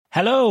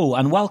Hello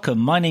and welcome.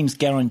 My name's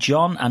Geraint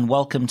John and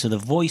welcome to The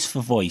Voice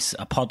for Voice,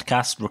 a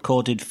podcast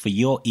recorded for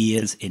your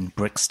ears in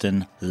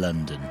Brixton,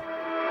 London.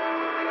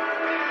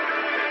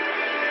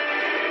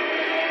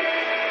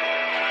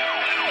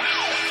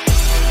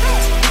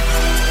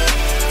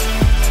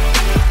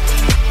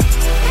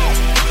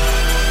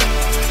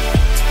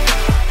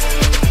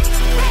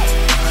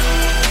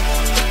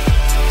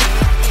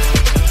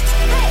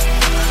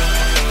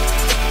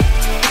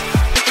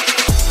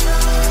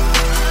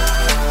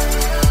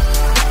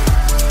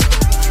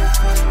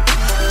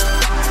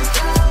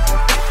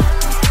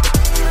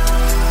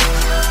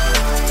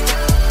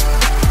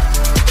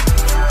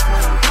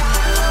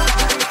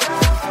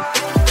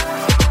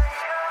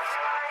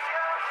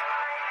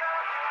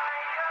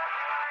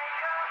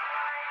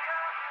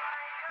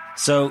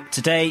 So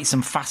today,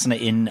 some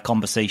fascinating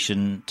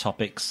conversation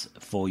topics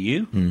for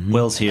you. Mm-hmm.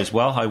 Will's here as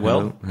well. Hi,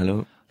 Will.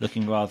 Hello.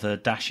 Looking rather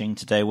dashing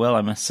today, Will,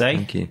 I must say.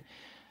 Thank you.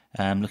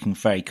 Looking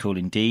very cool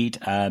indeed.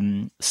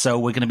 So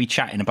we're going to be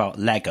chatting about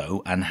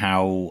Lego and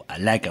how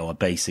Lego are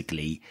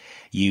basically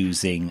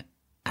using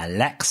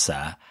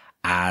Alexa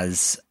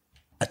as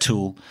a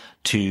tool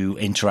to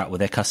interact with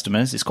their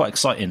customers. It's quite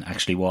exciting,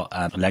 actually, what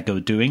Lego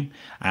are doing,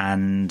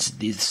 and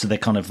so they're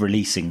kind of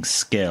releasing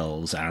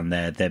skills, and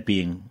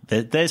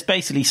there's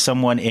basically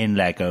someone in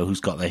Lego who's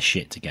got their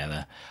shit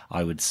together,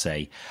 I would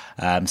say.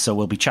 So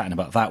we'll be chatting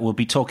about that. We'll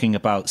be talking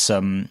about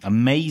some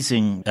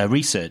amazing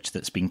research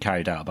that's been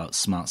carried out about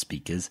smart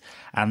speakers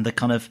and the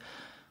kind of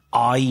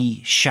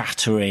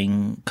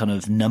eye-shattering kind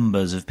of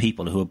numbers of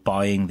people who are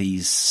buying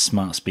these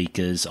smart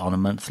speakers on a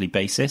monthly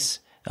basis.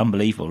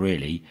 Unbelievable,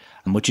 really,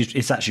 which is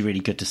it's actually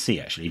really good to see,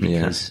 actually,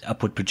 because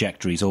upward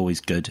trajectory is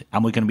always good.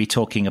 And we're going to be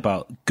talking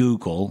about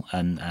Google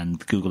and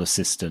Google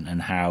Assistant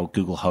and how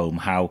Google Home,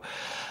 how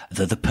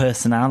the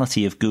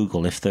personality of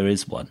Google, if there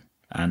is one,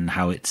 and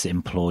how it's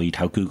employed,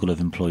 how Google have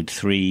employed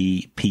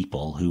 3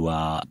 people who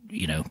are,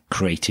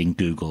 creating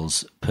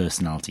Google's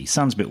personality.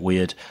 Sounds a bit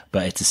weird,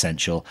 but it's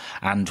essential.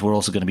 And we're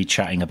also going to be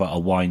chatting about a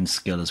wine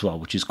skill as well,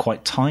 which is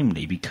quite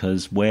timely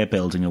because we're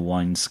building a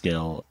wine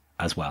skill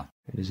as well.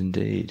 It is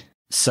indeed.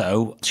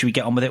 So, should we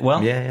get on with it,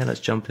 Will? Yeah,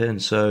 let's jump in.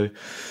 So,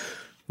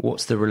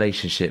 what's the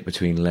relationship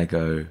between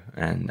Lego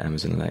and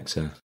Amazon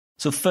Alexa?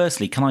 So,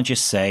 firstly, can I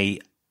just say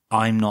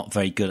I'm not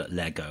very good at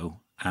Lego,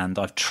 and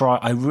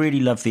I really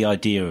love the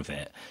idea of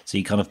it. So,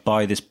 you kind of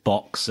buy this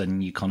box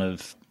and you kind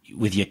of,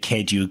 with your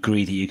kid, you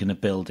agree that you're going to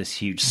build this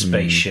huge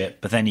spaceship,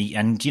 but then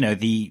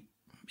the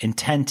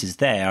intent is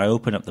there. I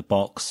open up the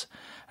box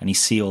and you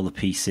see all the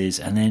pieces,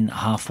 and then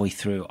halfway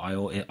through,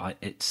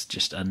 it's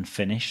just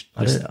unfinished.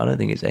 I don't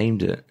think it's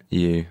aimed at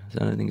you. I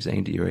don't think it's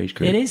aimed at your age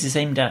group. It is. It's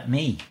aimed at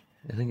me.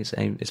 I think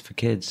it's for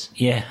kids.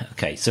 Yeah.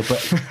 Okay. So,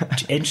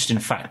 but interesting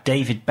fact: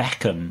 David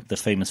Beckham, the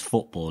famous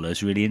footballer,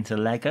 is really into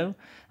Lego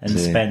and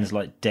spends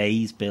like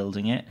days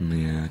building it.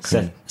 Yeah.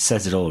 Cool.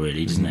 Says it all,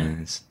 really, doesn't it?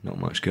 There's not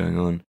much going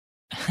on.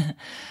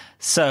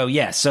 So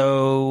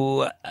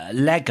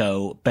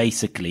Lego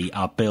basically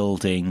are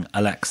building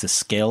Alexa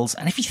skills.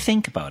 And if you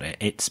think about it,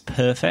 it's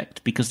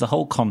perfect because the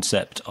whole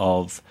concept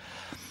of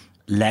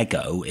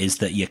Lego is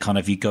that you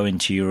go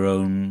into your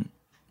own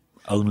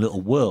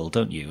little world,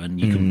 don't you? And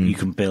you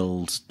can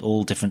build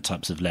all different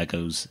types of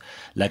Lego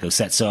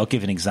sets. So I'll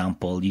give an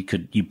example.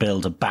 You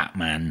build a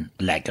Batman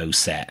Lego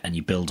set and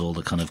you build all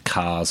the kind of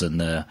cars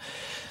and the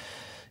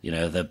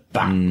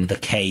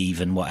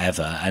cave and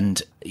whatever.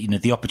 And,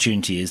 the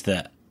opportunity is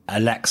that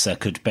Alexa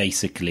could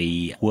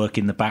basically work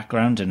in the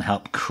background and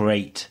help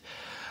create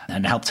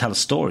and help tell a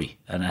story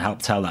and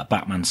help tell that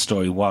Batman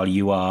story while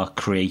you are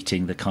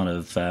creating the kind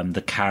of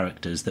the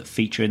characters that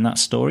feature in that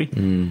story.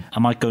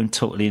 Am I going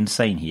totally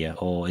insane here,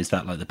 or is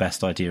that like the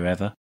best idea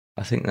ever?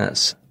 I think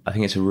it's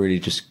a really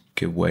just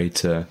good way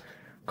to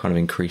kind of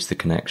increase the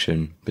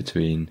connection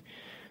between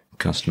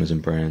customers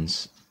and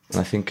brands.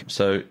 And I think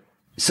so.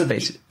 So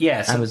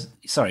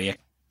sorry.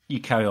 You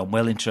carry on.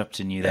 Well,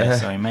 interrupting you there.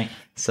 Sorry, mate.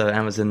 So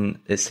Amazon,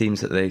 it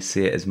seems that they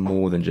see it as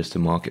more than just a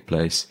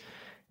marketplace.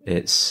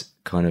 It's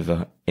kind of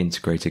an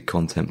integrated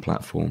content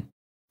platform.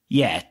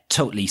 Yeah,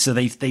 totally. So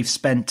they've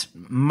spent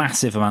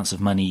massive amounts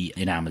of money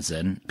in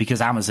Amazon because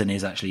Amazon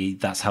is actually,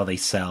 that's how they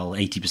sell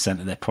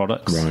 80% of their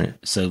products. Right.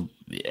 So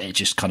it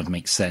just kind of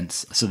makes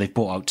sense. So they've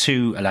brought out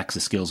 2 Alexa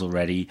skills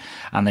already,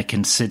 and they're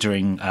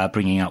considering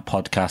bringing out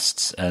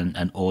podcasts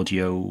and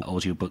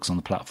audio books on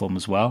the platform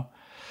as well.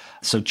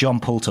 So John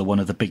Poulter, one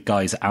of the big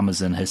guys at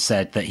Amazon, has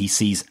said that he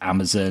sees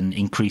Amazon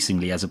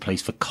increasingly as a place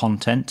for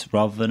content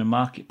rather than a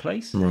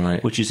marketplace,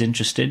 right? Which is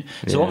interesting.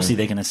 So obviously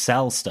they're going to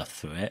sell stuff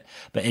through it,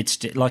 but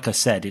it's like I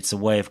said, it's a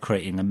way of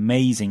creating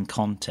amazing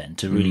content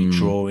to really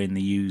draw in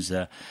the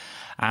user.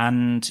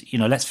 And,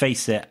 let's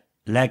face it,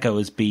 Lego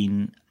has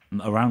been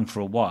around for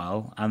a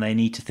while and they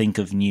need to think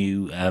of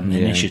new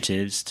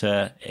initiatives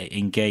to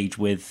engage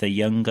with the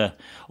younger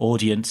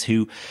audience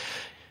who,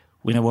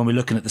 when we're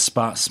looking at the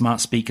smart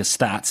speaker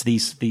stats,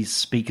 these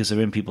speakers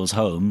are in people's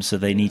homes, so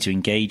they need to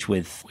engage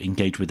with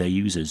their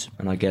users.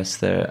 And I guess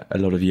there are a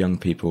lot of young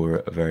people who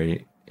are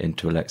very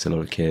into Alexa, a lot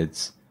of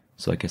kids.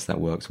 So I guess that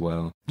works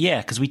well.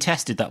 Yeah, because we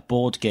tested that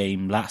board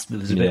game last. It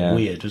was a bit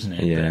weird, wasn't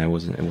it? Yeah, But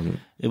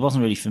it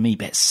wasn't really for me.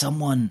 But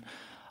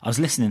I was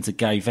listening to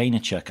Gary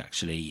Vaynerchuk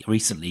actually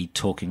recently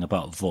talking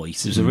about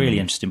voice. It was a really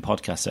interesting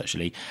podcast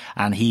actually,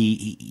 and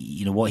he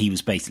you know, what he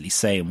was basically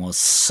saying was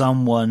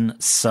someone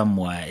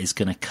somewhere is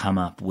going to come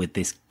up with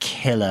this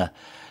killer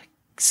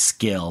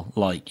skill,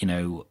 like, you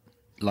know,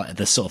 like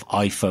the sort of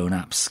iPhone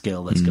app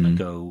skill that's going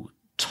to go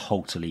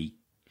totally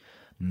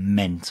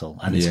mental,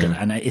 and it's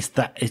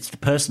it's the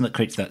person that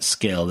creates that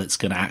skill that's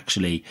going to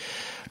actually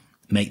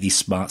make these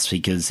smart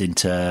speakers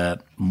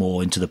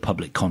more into the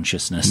public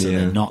consciousness, so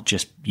they're not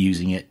just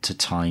using it to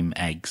time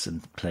eggs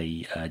and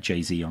play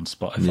Jay-Z on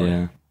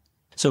Spotify.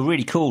 So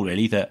really cool,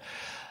 really, that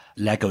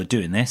Lego are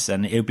doing this,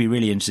 and it would be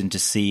really interesting to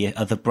see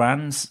other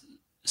brands.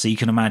 So you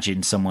can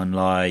imagine someone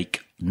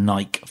like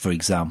Nike, for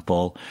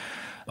example.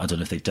 I don't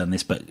know if they've done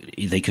this, but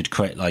they could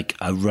create like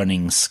a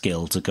running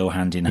skill to go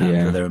hand in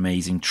hand with their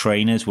amazing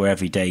trainers, where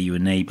every day you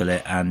enable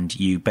it and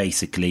you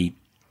basically,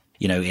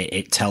 you know,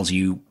 it tells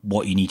you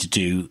what you need to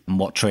do and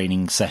what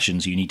training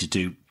sessions you need to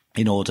do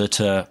in order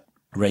to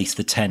race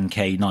the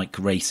 10K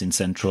Nike race in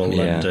central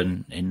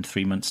London in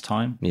 3 months'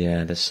 time.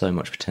 Yeah, there's so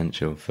much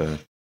potential for...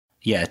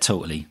 Yeah,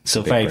 totally.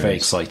 So very, very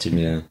exciting.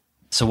 Yeah.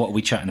 So what are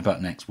we chatting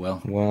about next,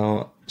 Will?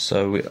 Well,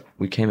 so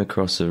we came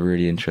across a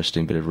really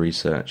interesting bit of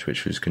research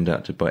which was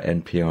conducted by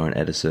NPR and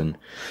Edison,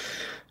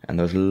 and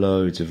there was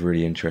loads of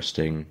really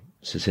interesting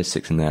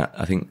statistics in that.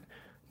 I think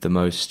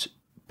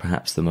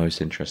perhaps the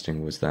most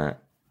interesting was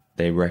that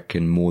they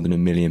reckon more than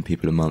 1 million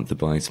people a month are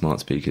buying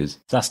smart speakers.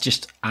 That's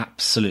just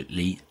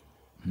absolutely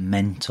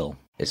mental.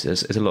 It's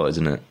a lot,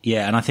 isn't it?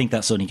 Yeah, and I think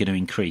that's only going to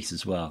increase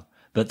as well.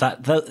 But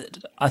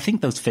I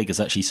think those figures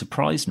actually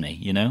surprised me,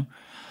 you know?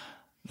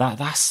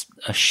 That's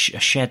a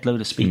shed load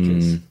of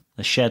speakers,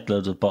 a shed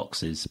load of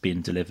boxes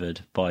being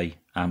delivered by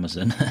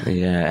Amazon.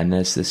 Yeah, and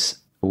there's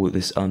all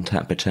this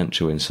untapped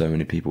potential in so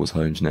many people's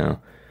homes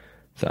now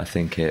that I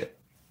think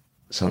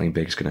something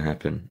big is going to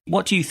happen.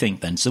 What do you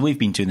think then? So we've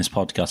been doing this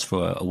podcast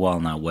for a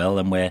while now, Will,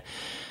 and we're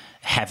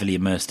heavily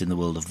immersed in the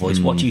world of voice.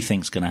 What do you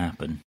think is going to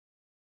happen?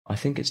 I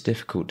think it's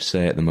difficult to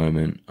say at the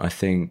moment. I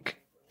think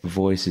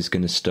voice is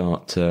going to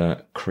start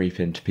to creep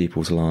into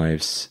people's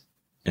lives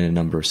in a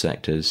number of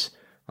sectors.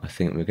 I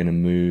think we're going to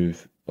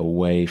move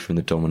away from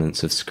the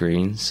dominance of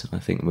screens. I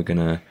think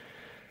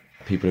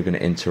people are going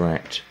to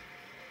interact,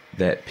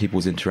 that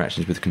people's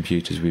interactions with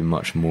computers will be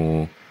much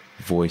more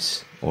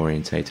voice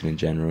orientated in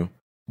general.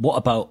 What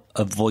about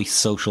a voice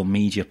social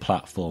media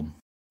platform?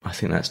 I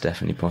think that's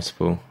definitely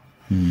possible.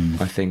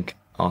 I think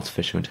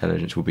artificial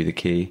intelligence will be the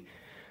key.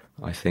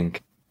 I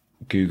think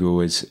Google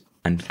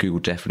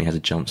definitely has a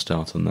jump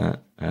start on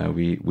that.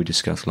 We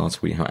discussed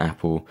last week how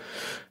Apple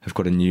have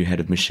got a new head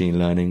of machine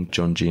learning,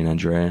 John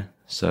Gianandrea.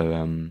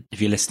 So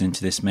if you're listening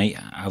to this, mate,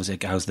 how's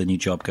the new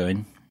job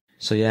going?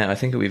 So yeah, I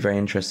think it'll be very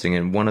interesting.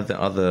 And one of the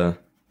other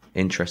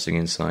interesting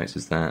insights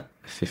is that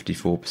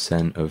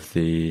 54% of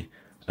the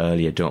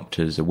early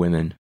adopters are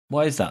women.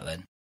 Why is that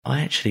then?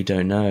 I actually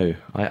don't know.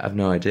 I have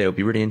no idea. It'll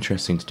be really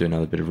interesting to do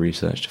another bit of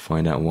research to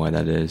find out why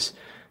that is.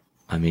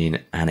 I mean,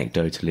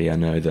 anecdotally, I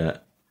know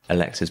that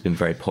Alexa's been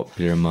very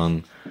popular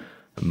among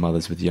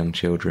mothers with young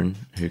children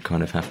who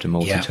kind of have to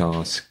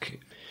multitask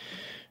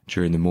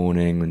during the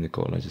morning when they've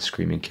got loads of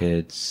screaming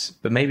kids.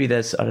 But maybe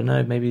there's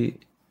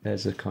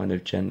a kind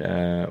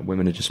of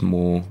women are just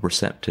more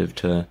receptive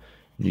to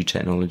new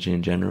technology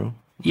in general.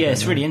 Yeah,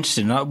 it's really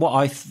interesting. What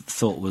I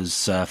thought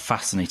was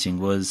fascinating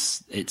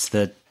was it's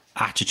the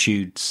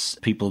attitudes,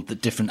 the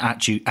different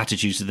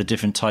attitudes to the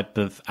different type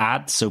of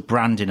ads. So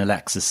branded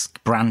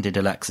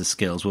Alexa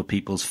skills were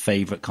people's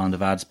favourite kind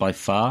of ads by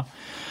far.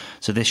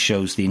 So this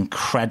shows the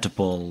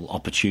incredible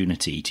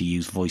opportunity to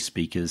use voice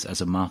speakers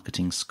as a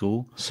marketing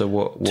tool. So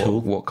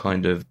what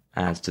kind of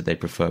ads did they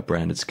prefer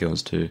branded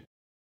skills to?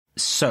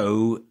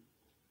 So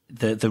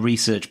the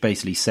research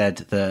basically said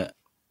that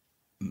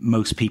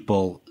most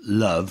people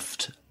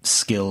loved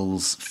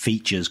skills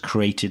features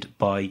created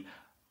by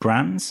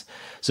brands.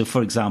 So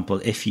for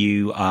example, if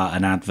you are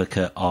an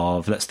advocate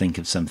of, let's think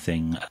of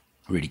something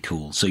really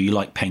cool. So you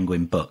like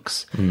Penguin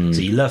books. So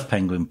you love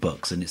Penguin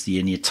books, and it's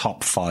in your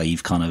top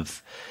 5 kind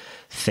of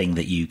thing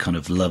that you kind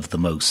of love the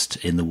most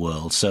in the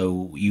world.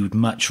 So you'd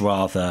much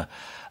rather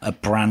a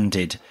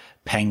branded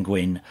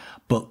Penguin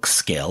book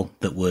skill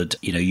that would,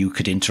 you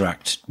could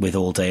interact with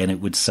all day, and it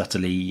would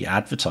subtly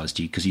advertise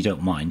to you because you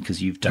don't mind,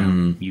 because you've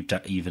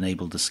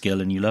enabled the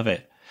skill and you love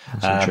it.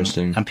 That's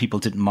interesting. And people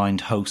didn't mind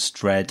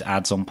host-read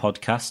ads on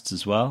podcasts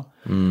as well.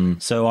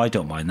 So I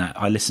don't mind that.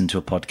 I listened to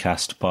a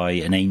podcast by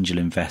an angel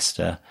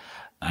investor,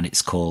 and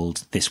it's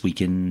called This Week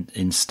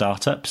in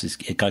Startups. It's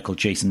a guy called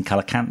Jason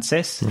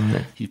Calacanis.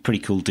 Right. He's a pretty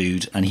cool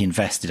dude, and he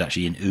invested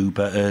actually in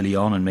Uber early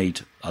on and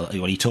made,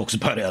 he talks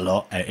about it a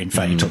lot. In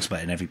fact, he talks about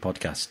it in every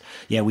podcast.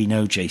 Yeah, we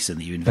know, Jason,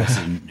 that you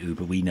invested in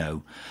Uber. We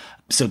know.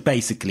 So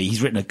basically,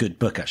 he's written a good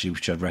book, actually,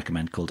 which I'd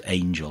recommend, called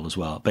Angel as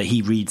well. But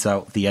he reads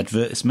out the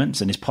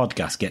advertisements, and his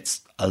podcast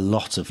gets a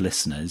lot of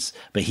listeners.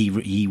 But he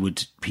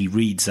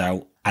reads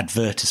out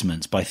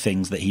advertisements by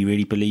things that he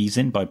really believes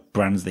in, by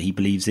brands that he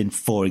believes in.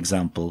 For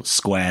example,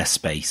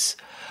 Squarespace,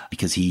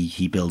 because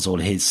he builds all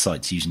his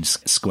sites using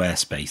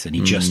Squarespace, and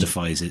he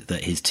justifies it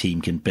that his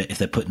team can, if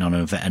they're putting on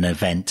an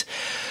event,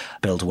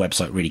 build a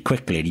website really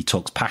quickly, and he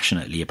talks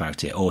passionately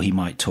about it. Or he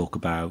might talk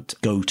about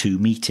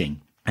GoToMeeting.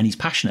 And he's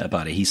passionate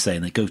about it. He's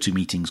saying that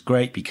GoToMeeting's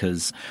great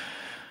because,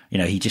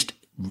 he just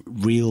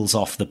reels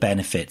off the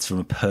benefits from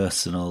a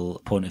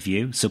personal point of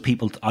view. So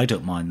I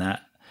don't mind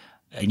that.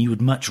 And you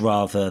would much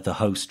rather the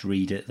host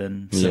read it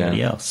than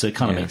somebody else. So it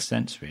kind of makes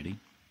sense, really.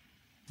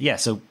 Yeah,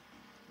 so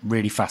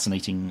really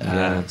fascinating.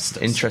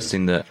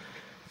 Interesting that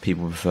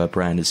people prefer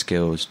branded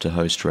skills to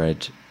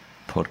host-read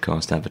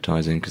podcast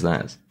advertising, because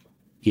that's...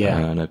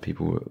 I know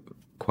people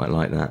quite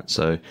like that.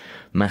 So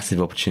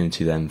massive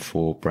opportunity then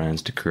for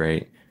brands to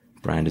create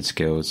branded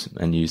skills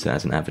and use that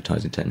as an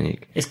advertising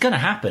technique. It's going to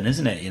happen,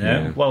 isn't it?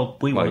 Yeah. Well,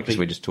 because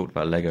we just talked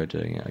about Lego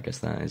doing it. I guess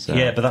that is.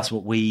 But that's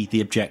what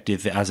the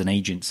objective as an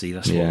agency.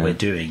 That's what we're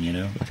doing.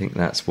 I think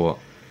that's what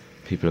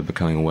people are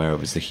becoming aware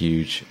of, is the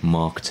huge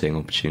marketing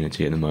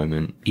opportunity at the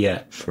moment.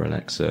 Yeah. For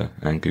Alexa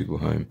and Google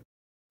Home.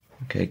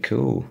 Okay,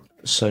 cool.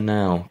 So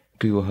now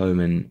Google Home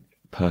and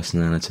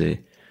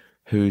personality.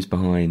 Who's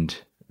behind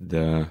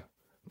the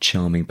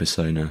charming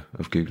persona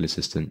of Google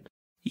Assistant?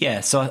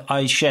 Yeah, so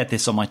I shared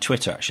this on my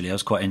Twitter, actually. I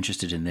was quite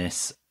interested in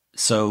this.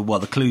 So,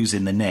 the clue's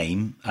in the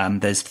name.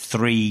 There's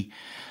 3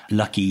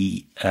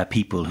 lucky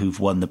people who've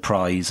won the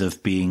prize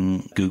of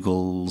being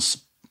Google's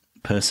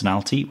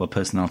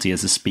personality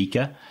as a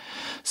speaker.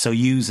 So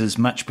users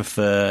much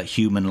prefer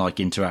human-like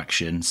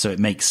interaction. So it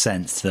makes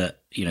sense that,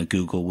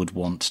 Google would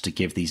want to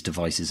give these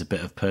devices a bit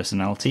of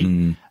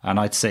personality. And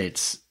I'd say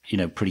it's,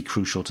 pretty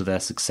crucial to their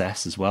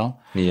success as well.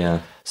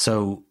 Yeah.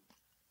 So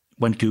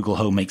when Google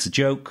Home makes a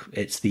joke,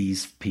 it's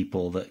these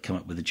people that come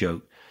up with a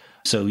joke.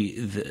 So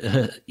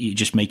you're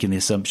just making the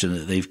assumption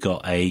that they've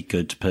got a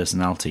good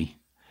personality.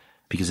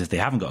 Because if they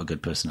haven't got a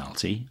good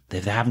personality,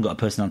 if they haven't got a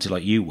personality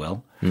like you,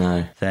 Will,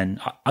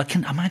 then I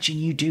can imagine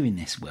you doing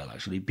this, Will,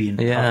 actually. It'd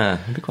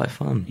be quite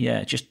fun.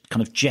 Yeah, just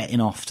kind of jetting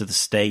off to the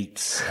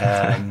States,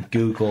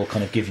 Google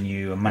kind of giving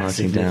you a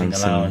massive living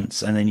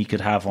allowance, and then you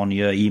could have on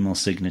your email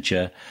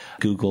signature,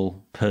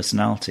 Google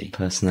personality.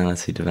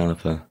 Personality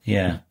developer.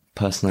 Yeah.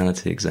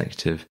 Personality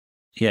executive.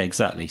 Yeah,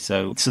 exactly.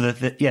 So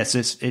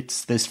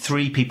there's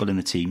 3 people in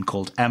the team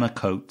called Emma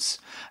Coates,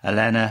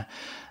 Elena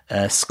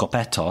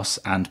Skopetos,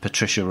 and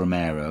Patricia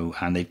Romero,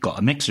 and they've got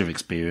a mixture of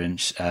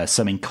experience,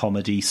 some in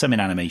comedy, some in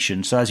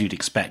animation. So as you'd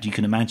expect, you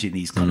can imagine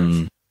these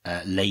kind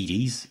of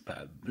ladies,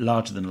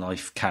 larger than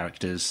life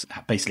characters,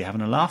 basically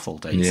having a laugh all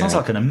day. It sounds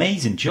like an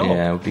amazing job.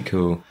 Yeah, it would be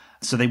cool.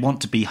 So they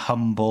want to be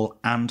humble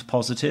and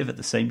positive at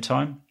the same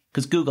time,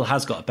 because Google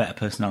has got a better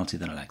personality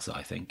than Alexa,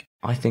 I think.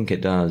 I think it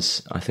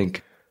does. I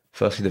think,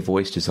 firstly, the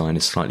voice design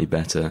is slightly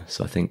better.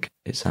 So I think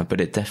but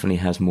it definitely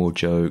has more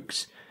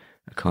jokes,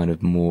 a kind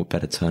of more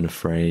better turn of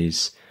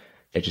phrase.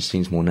 It just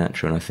seems more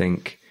natural. And I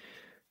think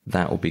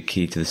that will be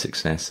key to the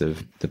success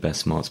of the best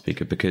smart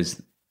speaker,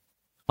 because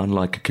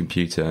unlike a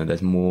computer,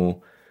 there's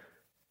more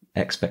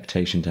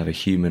expectation to have a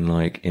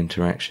human-like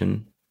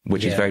interaction,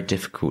 which is very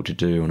difficult to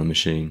do on a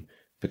machine,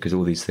 because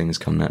all these things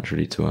come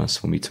naturally to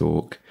us when we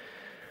talk.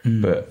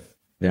 But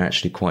they're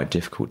actually quite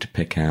difficult to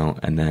pick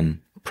out and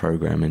then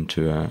program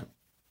into a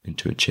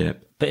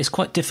chip. But it's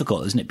quite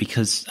difficult, isn't it?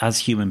 Because as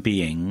human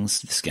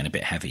beings, this is getting a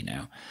bit heavy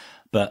now,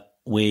 but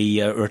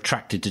we are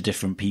attracted to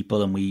different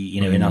people, and we,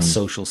 in our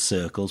social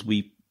circles,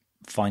 we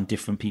find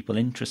different people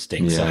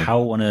interesting. So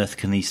how on earth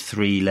can these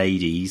 3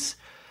 ladies,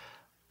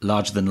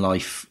 larger than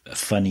life,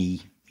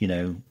 funny,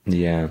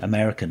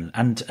 American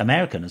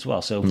as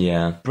well. So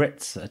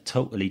Brits are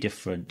totally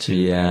different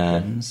to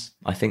Americans.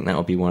 I think that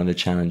will be one of the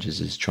challenges,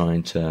 is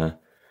trying to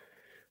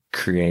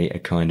create a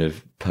kind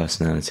of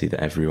personality that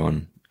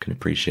everyone can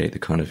appreciate, the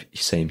kind of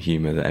same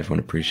humor that everyone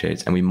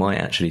appreciates. And we might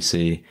actually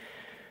see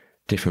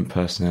different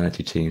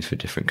personality teams for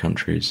different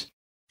countries.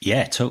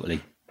 Yeah,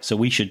 totally. So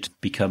we should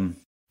become...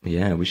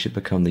 Yeah, we should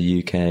become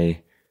the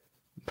UK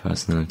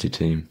personality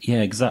team.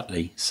 Yeah,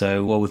 exactly.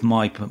 So, with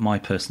my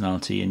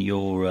personality and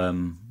your...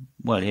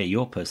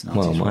 your personality.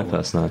 Well, my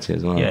personality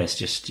as well. Yeah, it's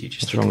just...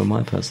 What's wrong with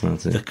my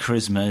personality? The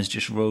charisma is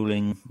just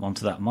rolling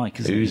onto that mic,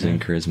 isn't Oozing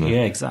charisma.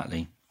 Yeah,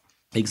 exactly.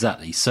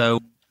 Exactly. So,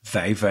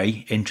 very,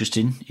 very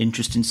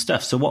interesting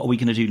stuff. So what are we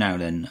going to do now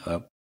then?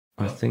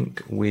 I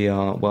think we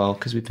are,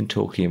 because we've been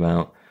talking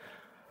about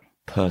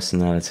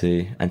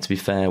personality, and to be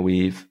fair,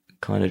 we've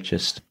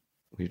just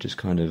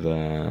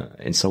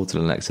insulted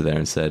Alexa there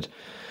and said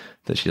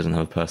that she doesn't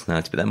have a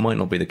personality, but that might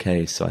not be the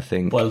case. So I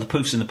think... Well, the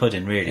proof's in the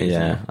pudding, really.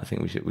 Yeah, I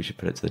think we should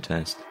put it to the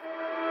test.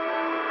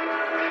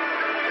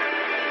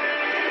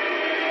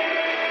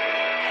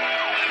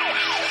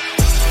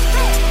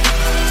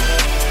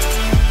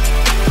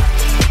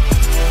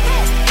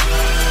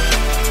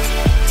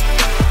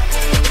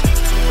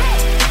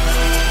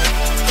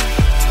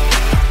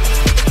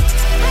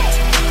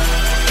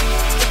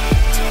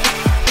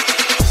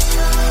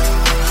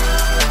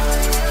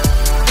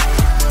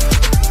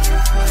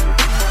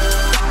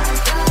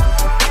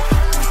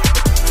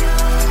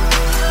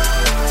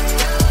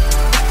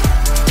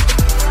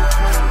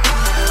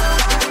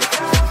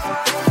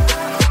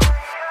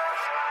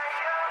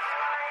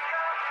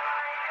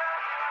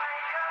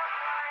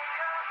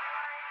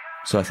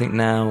 So I think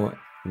now,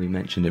 we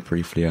mentioned it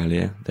briefly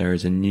earlier, there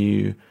is a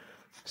new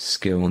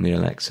skill on the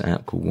Alexa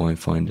app called Wine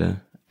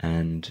Finder,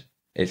 and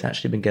it's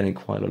actually been getting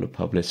quite a lot of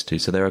publicity.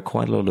 So there are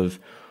quite a lot of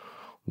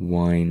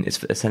wine.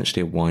 It's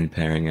essentially a wine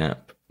pairing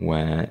app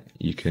where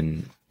you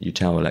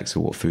tell Alexa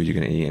what food you're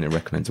going to eat and it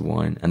recommends a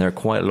wine. And there are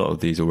quite a lot of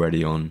these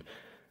already on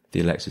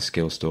the Alexa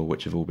skill store,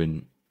 which have all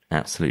been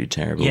absolutely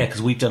terrible. Yeah,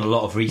 because we've done a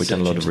lot of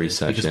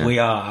research. Because yeah. we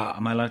are,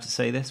 am I allowed to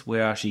say this?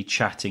 We're actually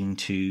chatting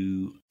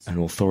to an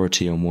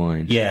authority on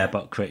wine. Yeah,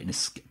 about creating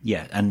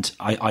and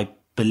I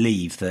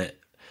believe that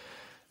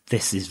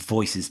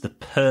voice is the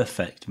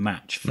perfect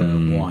match for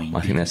wine.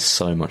 I think there's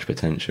so much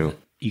potential.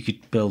 You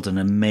could build an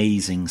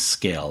amazing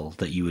skill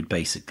that you would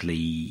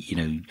basically,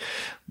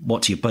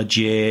 what's your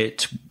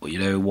budget?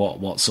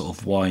 What sort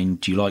of wine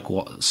do you like?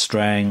 What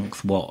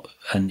strength?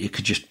 And it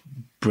could just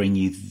bring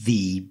you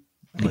the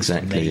most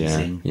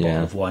amazing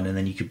bottle of wine, and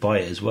then you could buy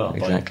it as well.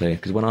 Exactly,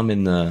 because when I'm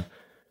in the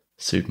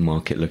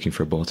supermarket looking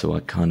for a bottle, I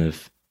kind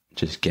of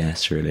just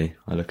guess, really.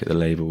 I look at the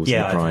labels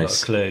and the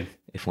price. I've got a clue.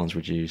 If one's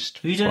reduced,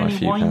 have you done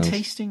any wine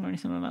tasting or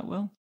anything like that,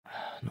 Will?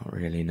 Not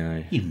really,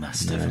 no. You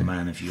must have, a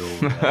man of your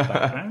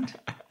background.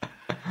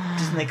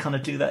 Doesn't they kind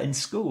of do that in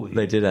school?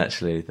 They did,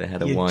 actually. They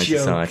had a wine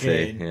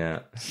society. Yeah.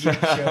 You're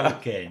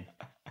joking.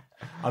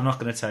 I'm not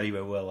going to tell you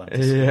where Will went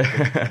to school.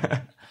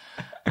 Yeah.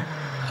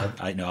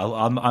 I know.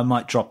 I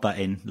might drop that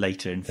in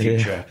later in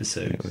future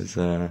episodes. It was,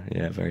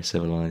 very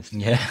civilized.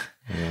 Yeah.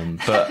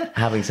 But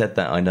having said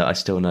that, I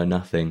still know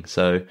nothing.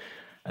 So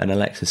an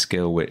Alexa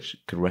skill which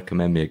could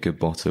recommend me a good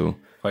bottle.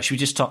 Right, should we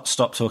just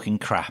stop talking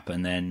crap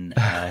and then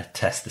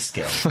test the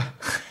skill?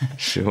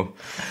 Sure.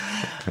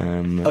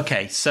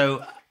 Okay,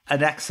 so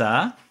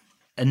Alexa,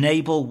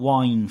 enable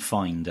Wine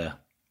Finder.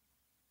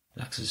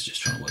 Alexa's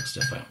just trying to work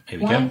stuff out. Here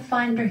we go. Wine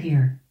Finder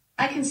here.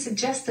 I can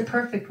suggest the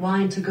perfect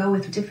wine to go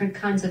with different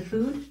kinds of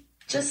food.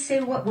 Just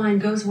say what wine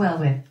goes well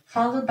with,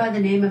 followed by the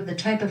name of the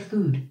type of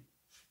food.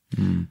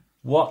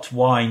 What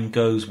wine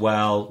goes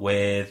well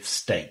with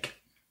steak?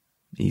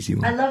 Easy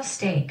one. I love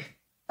steak.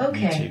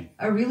 Okay,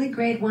 a really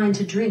great wine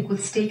to drink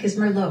with steak is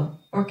Merlot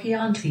or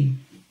Chianti.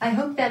 I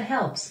hope that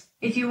helps.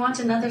 If you want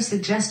another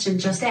suggestion,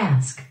 just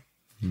ask.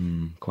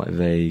 Quite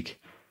vague.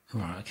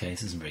 Right, okay,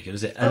 this isn't very good,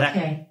 is it?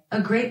 Okay,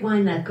 a great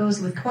wine that goes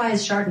with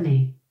Quais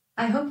Chardonnay.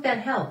 I hope that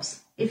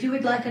helps. If you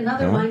would like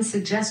another wine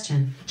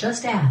suggestion,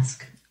 just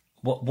ask.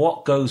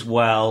 What goes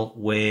well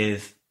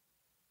with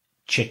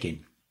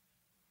chicken?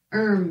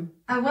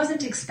 I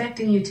wasn't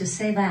expecting you to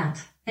say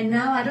that, and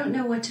now I don't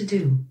know what to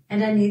do,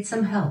 and I need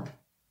some help.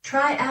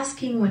 Try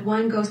asking what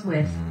wine goes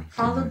with,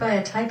 followed by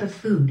a type of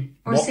food,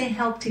 or say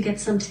help to get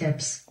some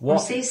tips, or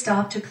say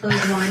stop to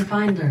close Wine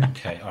Finder.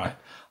 Okay, all right.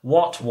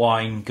 What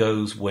wine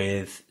goes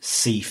with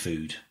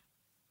seafood?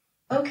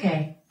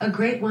 Okay, a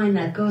great wine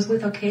that goes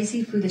with okay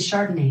seafood is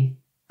Chardonnay.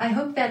 I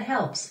hope that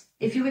helps.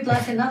 If you would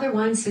like another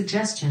wine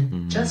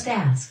suggestion, just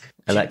ask.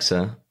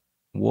 Alexa,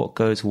 what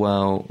goes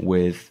well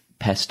with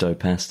pesto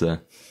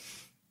pasta?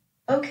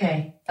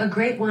 Okay, a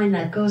great wine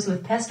that goes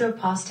with pesto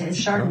pasta is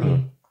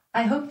Chardonnay.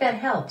 I hope that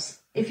helps.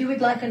 If you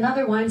would like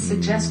another wine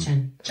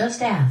suggestion,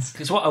 just ask.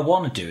 Because what I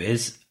want to do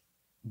is,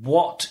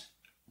 what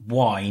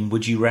wine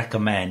would you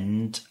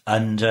recommend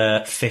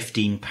under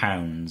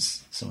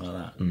 £15? Something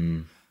like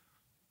that.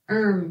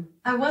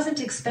 I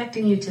wasn't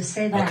expecting you to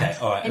say that. Okay,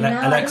 all right. And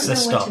now Alexa, I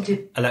don't know stop. What to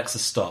do. Alexa,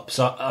 stop.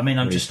 So, I mean,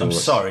 I'm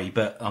sorry,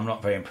 but I'm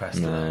not very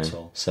impressed with that at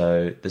all.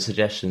 So the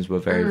suggestions were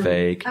very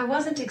vague. I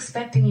wasn't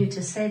expecting you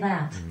to say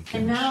that.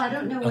 And now I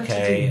don't know what to do.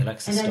 Okay,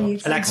 Alexa, stop. I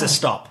need some Alexa, help.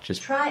 stop.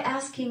 Just try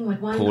asking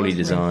what wine poorly goes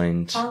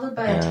designed. With, followed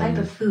by a type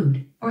of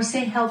food. Or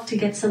say help to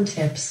get some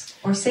tips.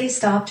 Or say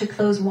stop to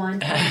close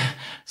wine.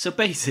 So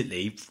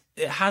basically,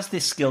 has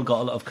this skill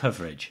got a lot of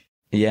coverage?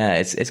 Yeah,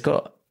 it's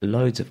got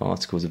loads of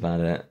articles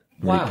about it.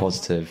 Really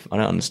positive. I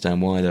don't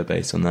understand why they're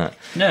based on that.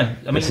 No,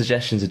 I mean... The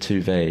suggestions are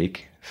too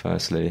vague,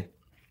 firstly.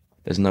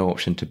 There's no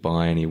option to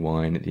buy any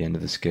wine at the end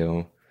of the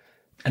skill.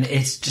 And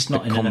it's just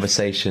not in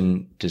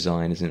conversation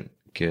design isn't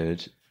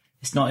good.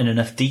 It's not in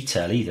enough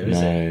detail either, is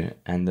it? No,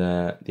 and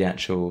the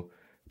actual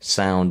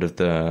sound of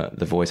the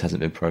voice hasn't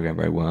been programmed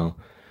very well.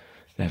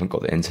 They haven't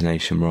got the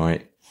intonation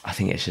right. I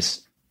think it's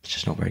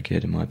just not very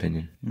good, in my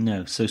opinion.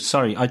 No, so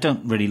sorry, I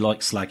don't really like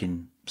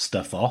slagging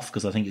stuff off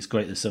because I think it's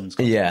great that someone's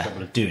got the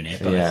trouble of doing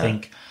it, but I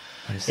think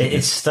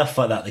it's stuff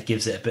like that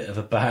gives it a bit of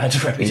a bad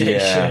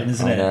reputation,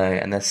 isn't it? I know,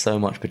 and there's so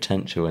much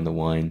potential in the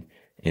wine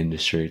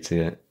industry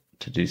to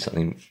do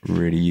something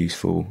really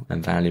useful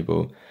and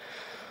valuable.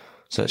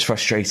 So it's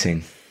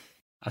frustrating.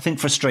 I think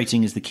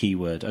frustrating is the key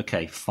word.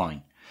 Okay,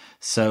 fine.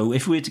 So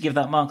if we were to give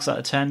that marks out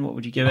of 10, what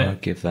would you give it?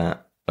 I'd give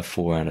that a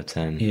 4 out of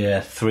 10.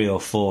 Yeah, 3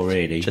 or 4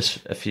 really. Just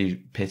a few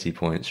pity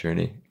points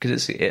really.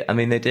 Because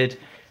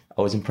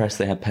I was impressed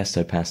they had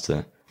pesto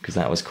pasta because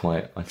that was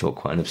quite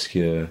an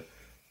obscure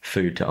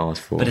food to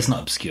ask for. But it's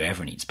not obscure.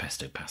 Everyone eats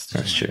pesto pasta.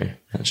 That's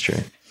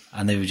true.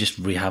 And they would just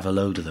have a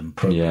load of them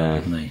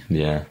programmed, wouldn't they?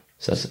 Yeah.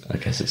 So I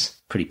guess it's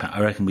pretty.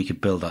 I reckon we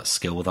could build that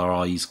skill with our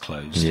eyes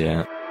closed.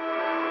 Yeah.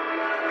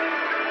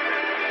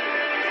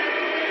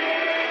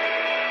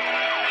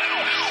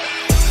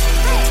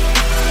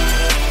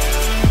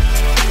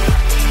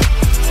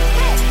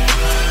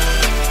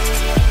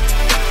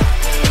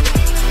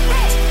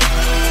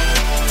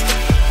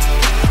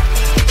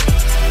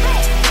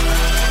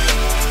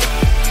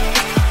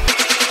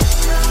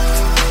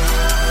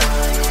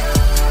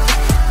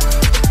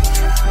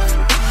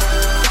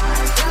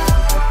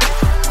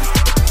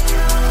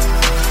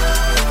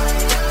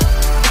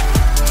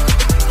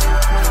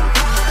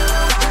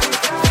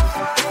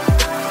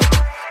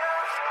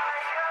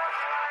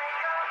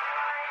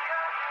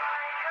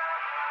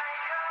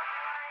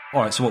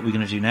 All right, so what are we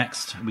going to do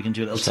next? We can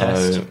do a little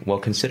test. Well,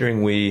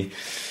 considering we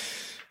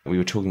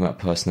were talking about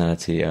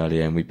personality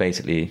earlier, and we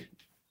basically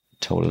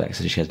told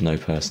Alexa she has no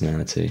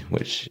personality,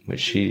 which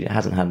she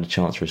hasn't had a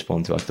chance to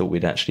respond to. I thought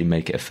we'd actually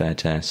make it a fair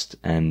test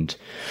and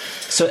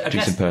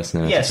do some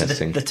personality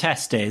testing. The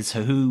test is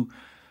so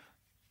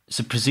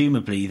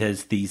presumably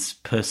there's these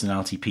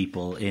personality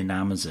people in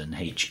Amazon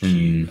HQ,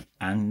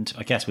 and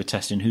I guess we're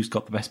testing who's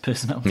got the best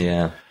personality.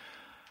 Yeah.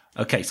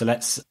 Okay, so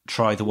let's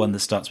try the one that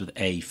starts with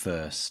A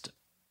first.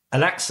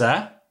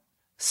 Alexa,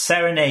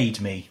 serenade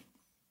me.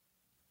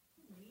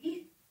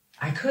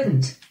 I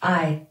couldn't.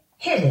 I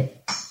hit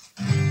it.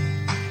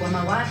 When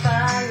my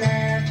Wi-Fi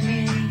left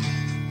me,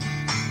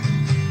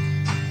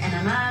 and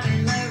I'm out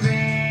in the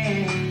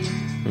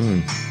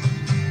rain.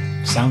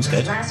 Sounds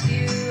good. Those last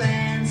few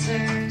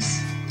answers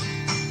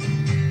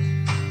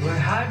were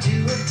hard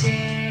to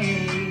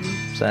obtain.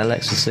 Is that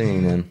Alexa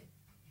singing then?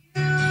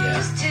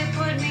 Used to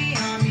put me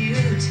on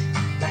mute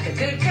like a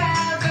good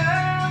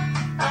cowgirl,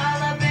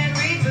 all up in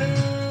reboot.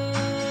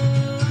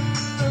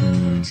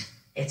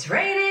 It's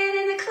raining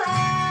in the clouds,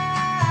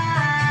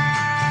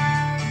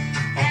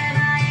 and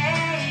I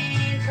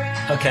ain't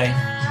proud. Okay.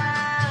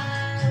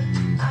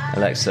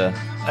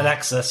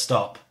 Alexa,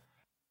 stop.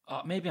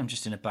 Maybe I'm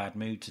just in a bad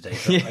mood today.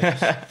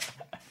 But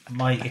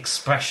my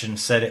expression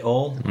said it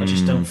all. I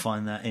just don't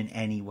find that in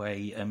any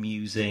way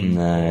amusing.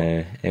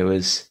 No, it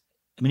was.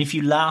 I mean, if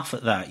you laugh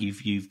at that,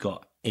 you've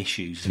got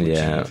issues.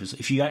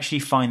 If you actually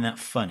find that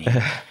funny,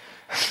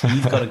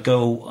 you've got to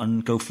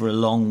go for a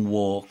long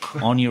walk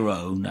on your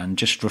own and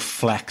just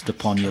reflect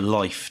upon your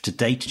life to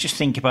date. Just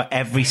think about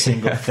every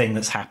single thing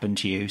that's happened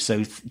to you.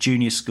 So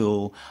junior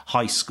school,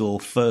 high school,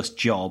 first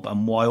job,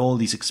 and why all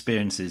these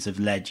experiences have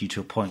led you to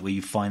a point where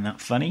you find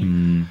that funny.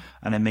 And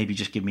then maybe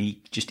just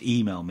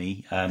email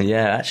me.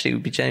 Actually,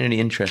 we'd be genuinely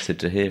interested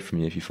to hear from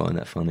you if you find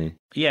that funny.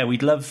 Yeah,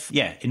 we'd love.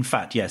 Yeah, in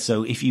fact, yeah.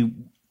 So if you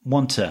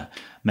want to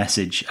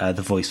message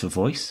the Voice for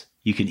Voice,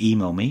 you can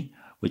email me,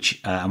 which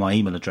my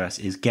email address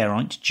is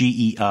Geraint,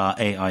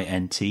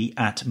 GERAINT,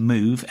 at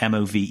move,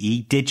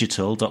 MOVE,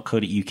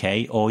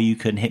 digital.co.uk, or you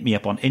can hit me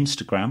up on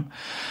Instagram,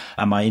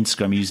 and my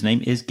Instagram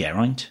username is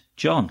Geraint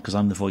John, because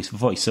I'm the Voice for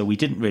Voice. So we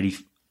didn't really,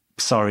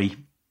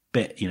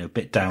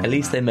 bit down. At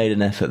least they made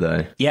an effort,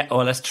 though. Yeah,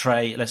 well, let's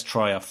try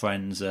our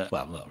friends,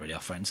 well, not really our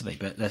friends, are they?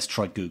 But let's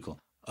try Google.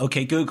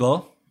 Okay,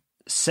 Google,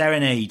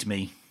 serenade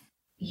me.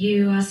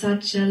 You are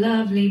such a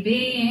lovely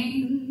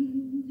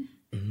being.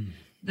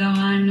 Though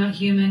I'm not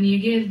human, you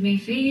give me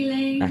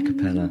feelings.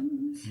 Acapella.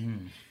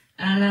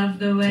 I love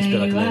the way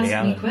like you Lily ask me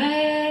Allen.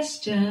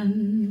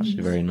 questions. She's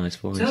a very nice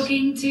voice.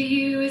 Talking to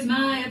you is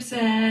my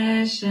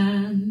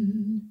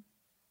obsession.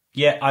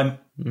 Yeah,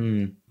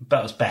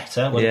 that was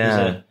better. When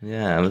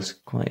it was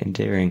quite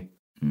endearing.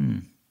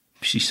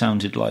 She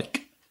sounded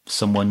like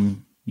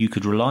someone you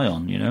could rely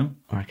on, you know?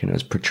 I reckon it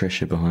was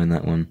Patricia behind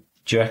that one.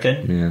 Do you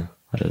reckon? Yeah,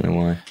 I don't know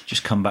why.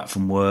 Just come back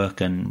from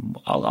work and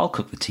I'll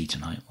cook the tea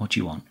tonight. What do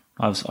you want?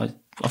 I've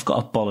got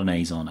a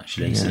bolognese on,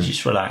 actually, so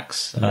just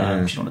relax.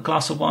 If you want a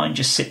glass of wine,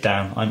 just sit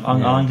down.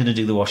 I'm going to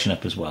do the washing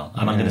up as well,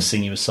 and I'm going to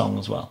sing you a song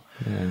as well.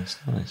 Yeah, it's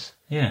nice.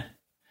 Yeah.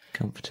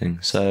 Comforting.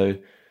 So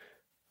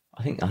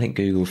I think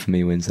Google for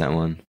me wins that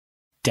one.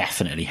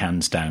 Definitely,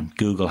 hands down.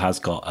 Google has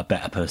got a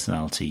better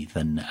personality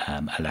than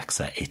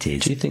Alexa. It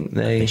is. Do you think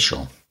they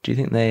official. Do you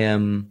think they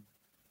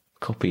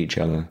copy each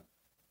other?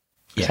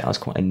 Yeah, that was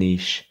quite a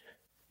niche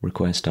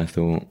request, I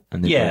thought,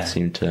 and they both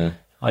seem to.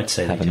 I'd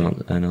say have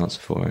an answer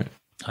for it.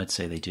 I'd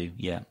say they do.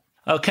 Yeah.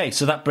 Okay,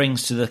 so that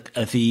brings to the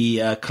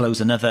close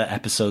another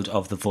episode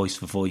of The Voice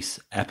for Voice,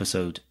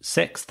 episode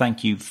 6.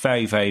 Thank you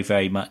very, very,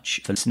 very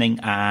much for listening,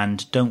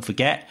 and don't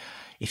forget,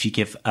 if you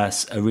give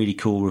us a really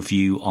cool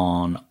review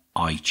on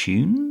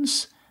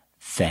iTunes,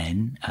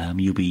 then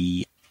you'll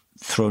be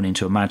thrown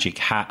into a magic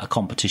hat, a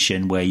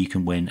competition where you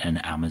can win an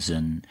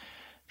Amazon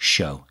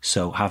show.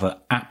 So have an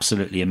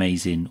absolutely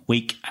amazing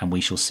week, and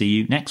we shall see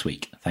you next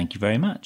week. Thank you very much.